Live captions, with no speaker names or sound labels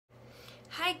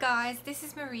Hi guys, this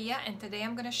is Maria and today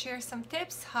I'm going to share some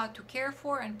tips how to care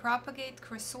for and propagate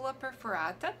Crassula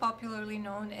perforata, popularly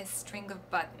known as string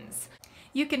of buttons.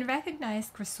 You can recognize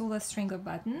Crassula string of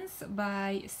buttons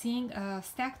by seeing a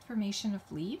stacked formation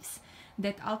of leaves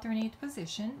that alternate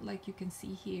position, like you can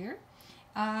see here.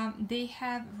 They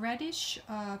have reddish,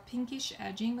 pinkish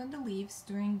edging on the leaves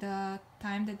during the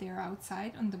time that they're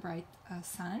outside on the bright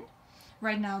sun.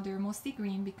 Right now they're mostly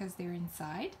green because they're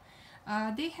inside.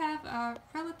 They have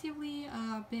relatively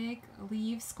big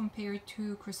leaves compared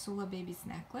to Crassula baby's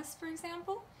necklace, for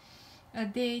example.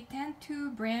 They tend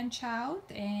to branch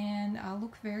out and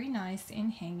look very nice in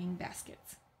hanging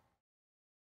baskets.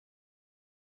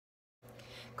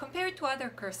 Compared to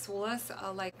other Crassulas,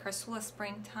 like Crassula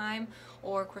Springtime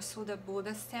or Crassula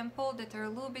Buddha's Temple, that are a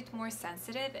little bit more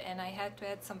sensitive, and I had to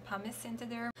add some pumice into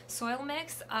their soil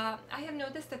mix, I have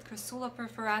noticed that Crassula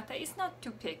Perforata is not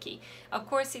too picky. Of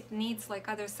course, it needs, like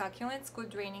other succulents, good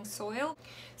draining soil.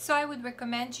 So I would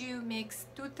recommend you mix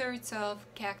 2/3 of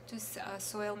cactus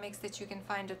soil mix that you can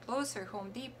find at Lowe's or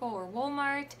Home Depot or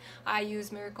Walmart. I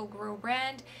use Miracle Grow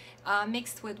brand,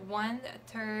 mixed with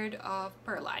 1/3 of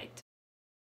perlite.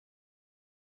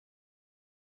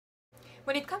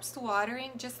 When it comes to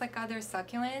watering, just like other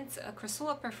succulents,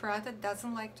 Crassula perforata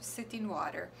doesn't like to sit in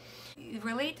water.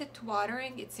 Related to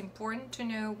watering, it's important to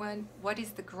know what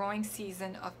is the growing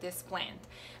season of this plant.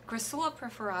 Crassula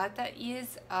perforata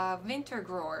is a winter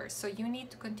grower, so you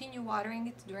need to continue watering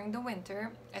it during the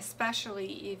winter,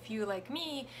 especially if you, like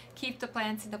me, keep the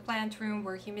plants in the plant room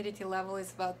where humidity level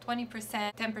is about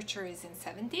 20%, temperature is in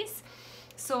 70s.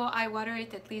 So I water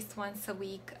it at least once a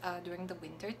week during the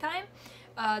winter time.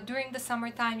 During the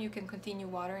summertime you can continue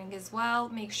watering as well.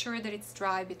 Make sure that it's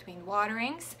dry between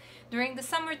waterings. During the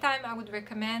summertime I would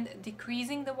recommend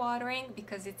decreasing the watering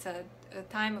because it's a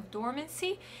time of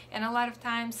dormancy, and a lot of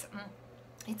times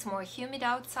it's more humid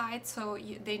outside, so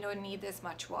they don't need as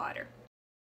much water.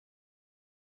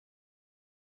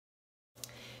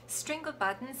 String of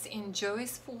buttons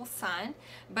enjoys full sun,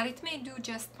 but it may do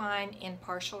just fine in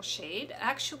partial shade.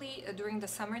 Actually, during the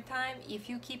summertime, if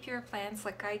you keep your plants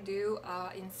like I do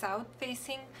in south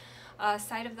facing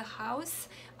side of the house,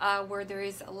 where there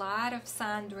is a lot of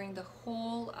sun during the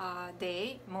whole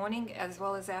day, morning as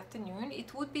well as afternoon,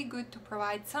 it would be good to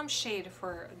provide some shade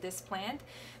for this plant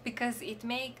because it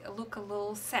may look a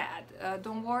little sad.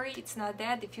 Don't worry, it's not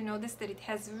that. If you notice that it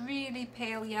has really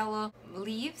pale yellow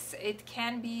leaves, it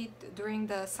can be during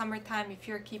the summertime if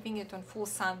you're keeping it on full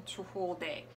sun through whole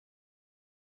day.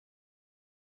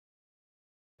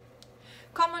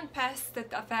 Common pests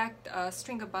that affect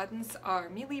string of buttons are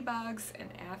mealybugs and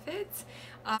aphids.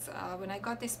 When I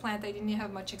got this plant, I didn't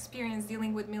have much experience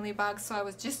dealing with mealybugs, so I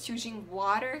was just using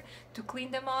water to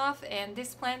clean them off, and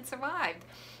this plant survived.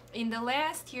 In the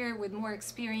last year, with more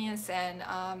experience, and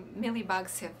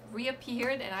mealybugs have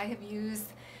reappeared, and I have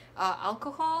used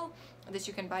alcohol that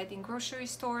you can buy it in grocery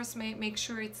stores. Make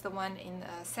sure it's the one in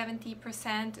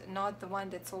 70%, not the one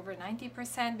that's over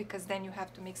 90%, because then you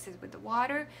have to mix it with the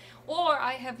water. Or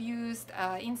I have used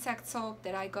insect soap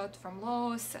that I got from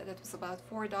Lowe's that was about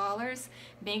 $4.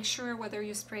 Make sure whether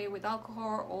you spray with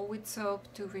alcohol or with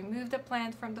soap to remove the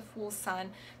plant from the full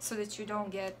sun so that you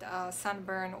don't get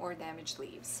sunburn or damaged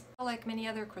leaves. Like many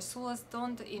other Crassulas,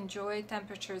 don't enjoy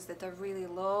temperatures that are really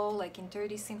low, like in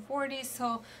 30s and 40s,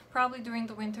 so probably during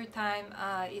the winter time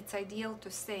it's ideal to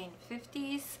stay in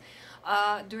 50s.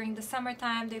 During the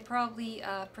summertime they probably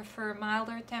prefer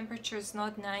milder temperatures,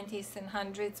 not 90s and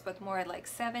 100s, but more like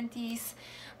 70s,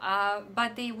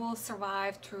 but they will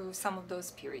survive through some of those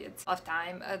periods of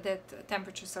time that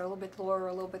temperatures are a little bit lower or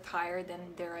a little bit higher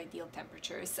than their ideal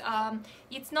temperatures.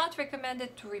 It's not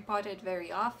recommended to repot it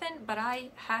very often, but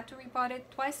I had to repot it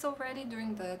twice already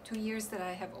during the 2 years that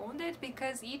I have owned it,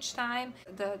 because each time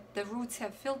the roots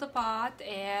have filled the pot,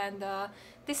 and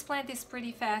this plant is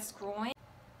pretty fast growing.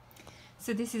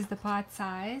 So this is the pot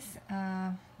size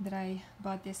that I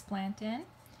bought this plant in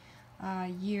a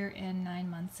year and 9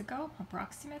 months ago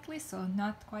approximately, so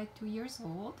not quite 2 years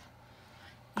old.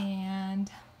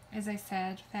 And as I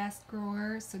said, fast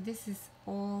grower, so this is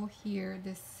all here,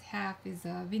 this half is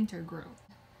a winter growth.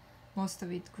 Most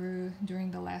of it grew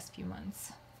during the last few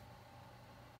months.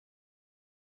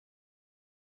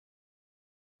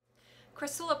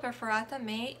 Crassula perforata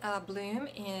may bloom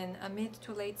in mid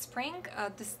to late spring.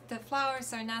 The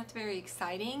flowers are not very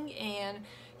exciting, and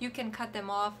you can cut them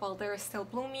off while they're still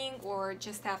blooming or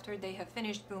just after they have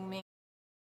finished blooming.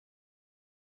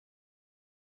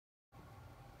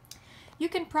 You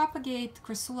can propagate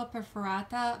Crassula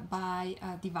perforata by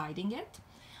dividing it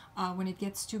when it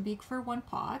gets too big for one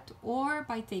pot, or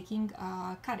by taking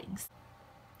cuttings.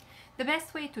 The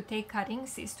best way to take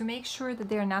cuttings is to make sure that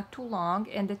they're not too long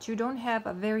and that you don't have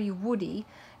a very woody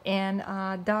and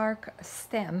dark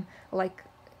stem like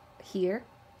here,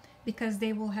 because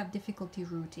they will have difficulty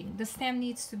rooting. The stem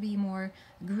needs to be more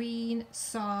green,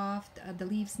 soft, the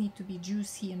leaves need to be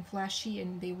juicy and fleshy,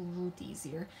 and they will root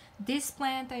easier. This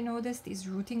plant, I noticed, is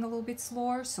rooting a little bit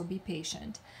slower, so be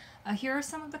patient. Here are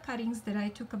some of the cuttings that I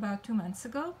took about 2 months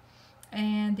ago,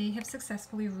 and they have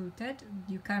successfully rooted.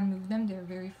 You can't move them, they're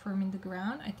very firm in the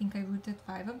ground. I think I rooted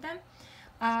 5 of them.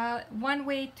 One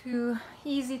way to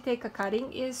easy take a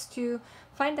cutting is to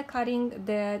find a cutting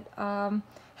that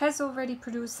has already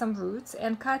produced some roots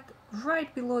and cut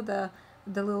right below the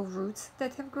little roots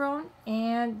that have grown,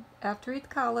 and after it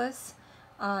callus,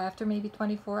 after maybe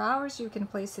 24 hours, you can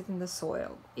place it in the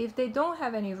soil. If they don't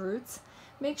have any roots,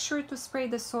 make sure to spray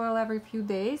the soil every few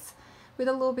days with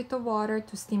a little bit of water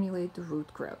to stimulate the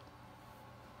root growth.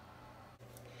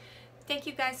 Thank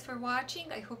you guys for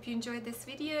watching. I hope you enjoyed this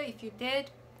video. If you did,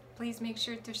 please make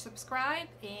sure to subscribe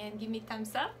and give me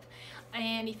thumbs up.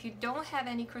 And if you don't have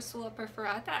any Crassula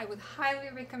Perforata, I would highly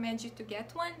recommend you to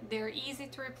get one. They're easy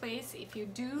to replace if you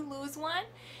do lose one,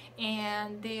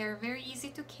 and they are very easy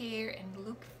to care and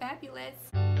look fabulous.